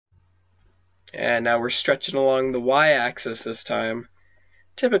And now we're stretching along the y-axis this time.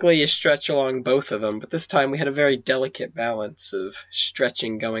 Typically you stretch along both of them, but this time we had a very delicate balance of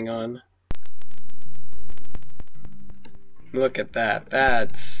stretching going on. Look at that.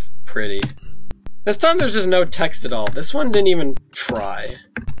 That's pretty. This time there's just no text at all. This one didn't even try.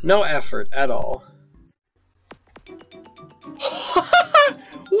 No effort at all.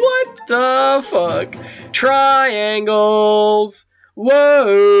 What the fuck? Triangles!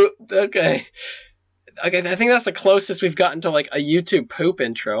 Whoa! Okay. Okay, I think that's the closest we've gotten to like a YouTube poop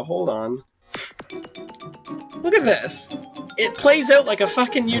intro. Hold on. Look at this. It plays out like a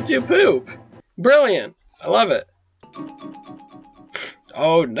fucking YouTube poop. Brilliant. I love it.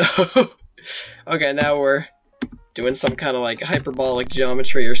 Oh no. Okay, now we're doing some kind of like hyperbolic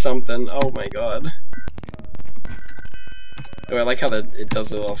geometry or something. Oh my god. Oh, I like how it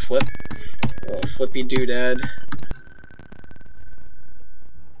does a little flip. A little flippy doodad.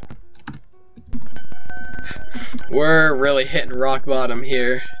 We're really hitting rock bottom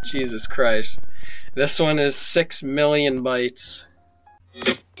here. Jesus Christ. This one is 6 million bytes.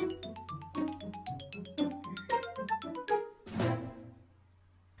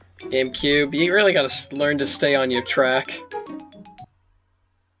 GameCube, you really gotta learn to stay on your track.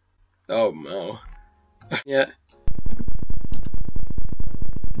 Oh no. Yeah.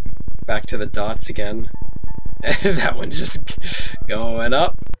 Back to the dots again. That one's just going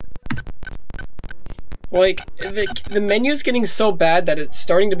up. Like, the menu's getting so bad that it's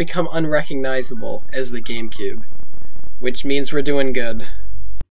starting to become unrecognizable as the GameCube. Which means we're doing good.